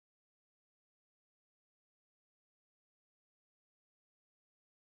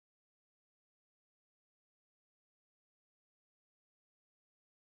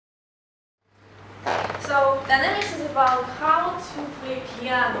So dynamics is about how to play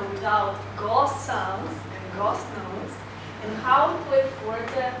piano without ghost sounds and ghost notes, and how to play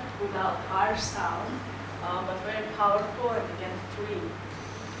forte without harsh sound, but very powerful and again free.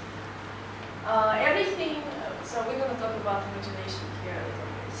 So we're going to talk about imagination here a little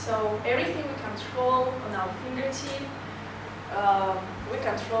bit. So everything we control on our fingertip, we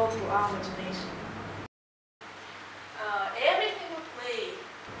control through our imagination. Everything we play,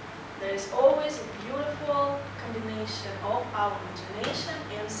 there is always a beautiful combination of our imagination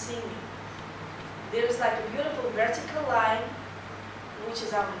and singing. There is like a beautiful vertical line, which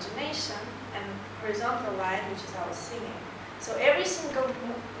is our imagination, and horizontal line, which is our singing. So every single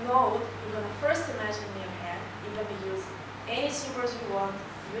note, you're going to first imagine in your head. You're going to use any timbres you want,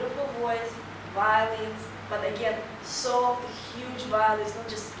 beautiful voice, violins, but again, soft, huge violins, not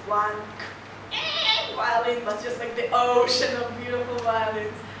just one violin, but just like the ocean of beautiful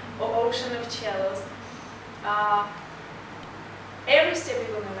violins or ocean of cellos. Every step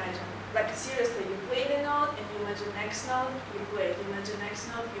you're going to imagine. Like seriously, you play the note and you imagine next note, you play it. You imagine next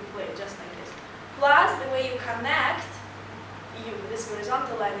note, you play it, just like this. Plus, the way you connect, this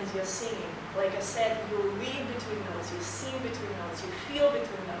horizontal line is your singing. Like I said, you read between notes, you sing between notes, you feel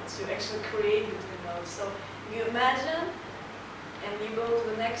between notes, you actually create between notes. So you imagine, and you go to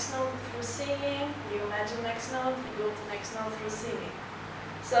the next note through singing, you imagine next note, you go to the next note through singing.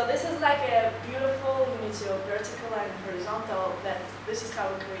 So this is like a beautiful unity of vertical and horizontal, that this is how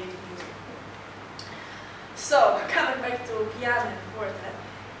we create music. So, coming back to piano and forte,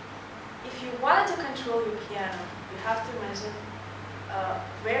 if you wanted to control your piano, you have to imagine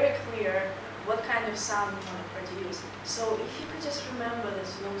very clear what kind of sound you want to produce. So if you could just remember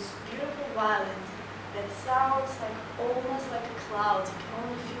those beautiful violins that sounds like almost like a cloud, you can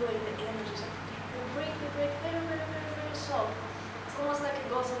only feel like the energy, like they break, very, very, very, very soft. It's almost like it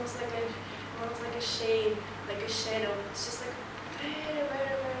goes, almost like a shade, like a shadow. It's just like very, very,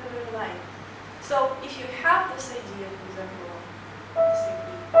 very, very light. So if you have this idea, for example,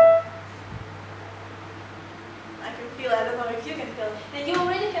 I can feel it, I don't know if you can feel it, and you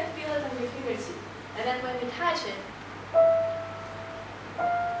already can feel it on your fingertip. And then when you touch it,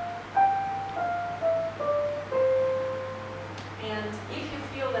 and if you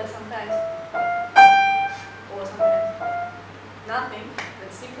feel that sometimes, or sometimes nothing,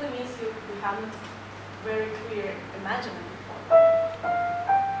 that simply means you haven't very clear imagined it before.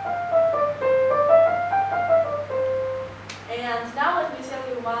 And now let me tell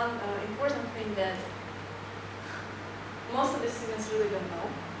you one important thing that most of the students really don't know.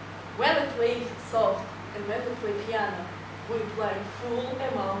 When we play soft and when we play piano, we apply full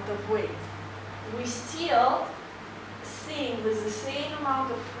amount of weight. We still sing with the same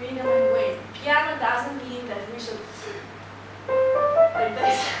amount of freedom and weight. Piano doesn't mean that we should like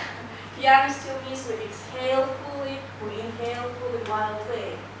this. Piano still means we exhale fully, we inhale fully while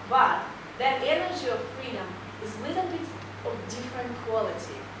playing. But that energy of freedom is a little bit of different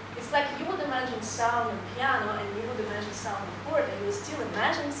quality. It's like you would imagine sound on piano and you would imagine sound on forte, and you would still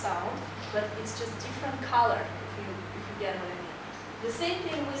imagine sound, but it's just different color, if you get what I mean. The same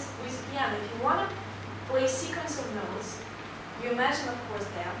thing with piano. If you want to play a sequence of notes, you imagine, of course,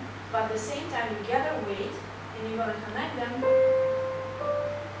 them, but at the same time you gather weight and you're going to connect them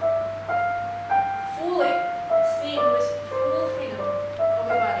fully, sing with full freedom of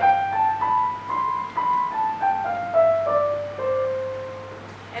your body.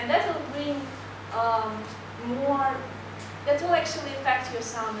 And that will bring more, that will actually affect your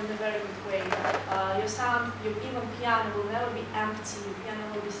sound in a very good way. Your sound, your even piano will never be empty, your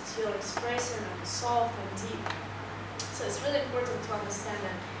piano will be still expressive and soft and deep. So it's really important to understand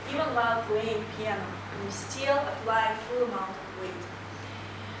that even while playing piano, you still apply full amount of weight.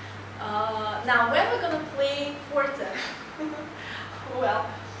 Now when we're going to play forte, well,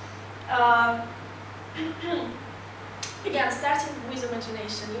 again, starting with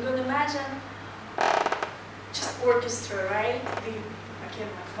imagination, you're going to imagine just orchestra, right? Again,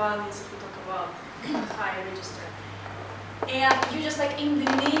 like violins, if we talk about high register. And you're just like in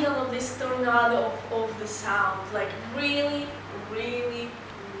the middle of this tornado of the sound, like really, really,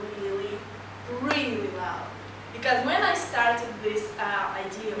 really, really loud. Because when I started this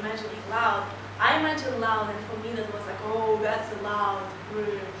idea of imagining loud, I imagined loud, and for me that was like, oh, that's a loud.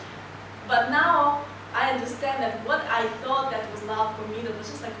 But now I understand that what I thought that was loud for me, that was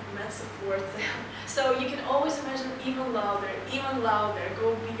just like mezzo forte. So you can always imagine even louder,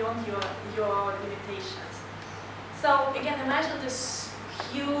 go beyond your limitations. So again, imagine this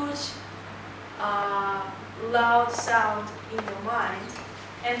huge, loud sound in your mind,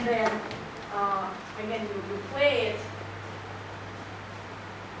 and then again you play it.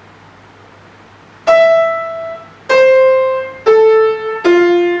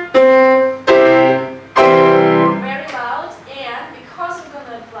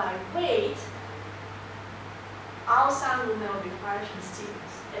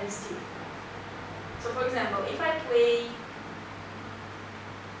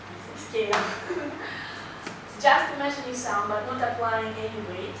 scale. Just imagining sound but not applying any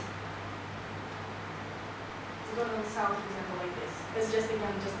weight. It's going to sound, for example, like this. It's just,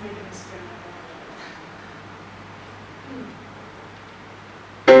 again, just make an experiment.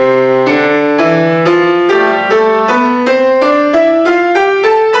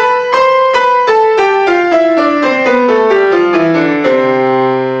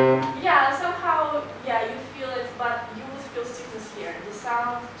 Yeah, somehow, yeah, you feel it, but you would feel stiffness here. The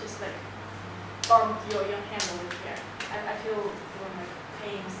sound just like bumped your hand over here. I feel like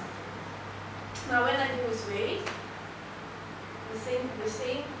pain or something. Now when I do with weight, the same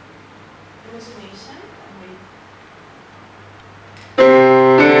imagination and weight.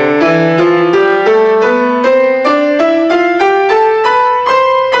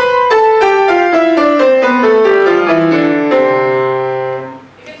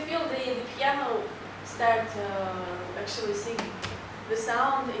 You can feel the piano start actually singing. The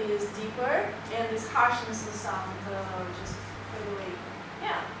sound is deeper and this harshness of sound just fade away.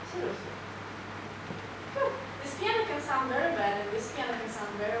 Yeah, seriously. Whew. This piano can sound very bad and this piano can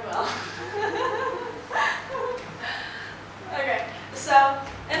sound very well. Okay, so,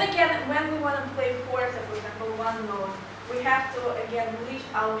 and again, when we want to play forte, for example, one note, we have to again lift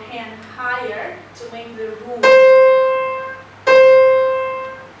our hand higher to make the room.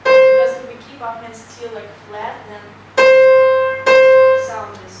 Because if we keep our hands still like flat, then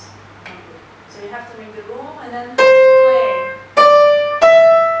sound is not good. So you have to make the room and then play.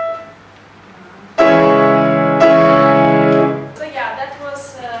 So yeah, that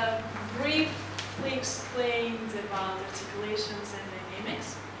was briefly explained about articulations and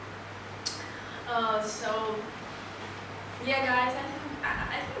dynamics. So yeah, guys, I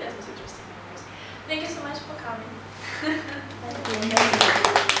think that was interesting. Thank you so much for coming.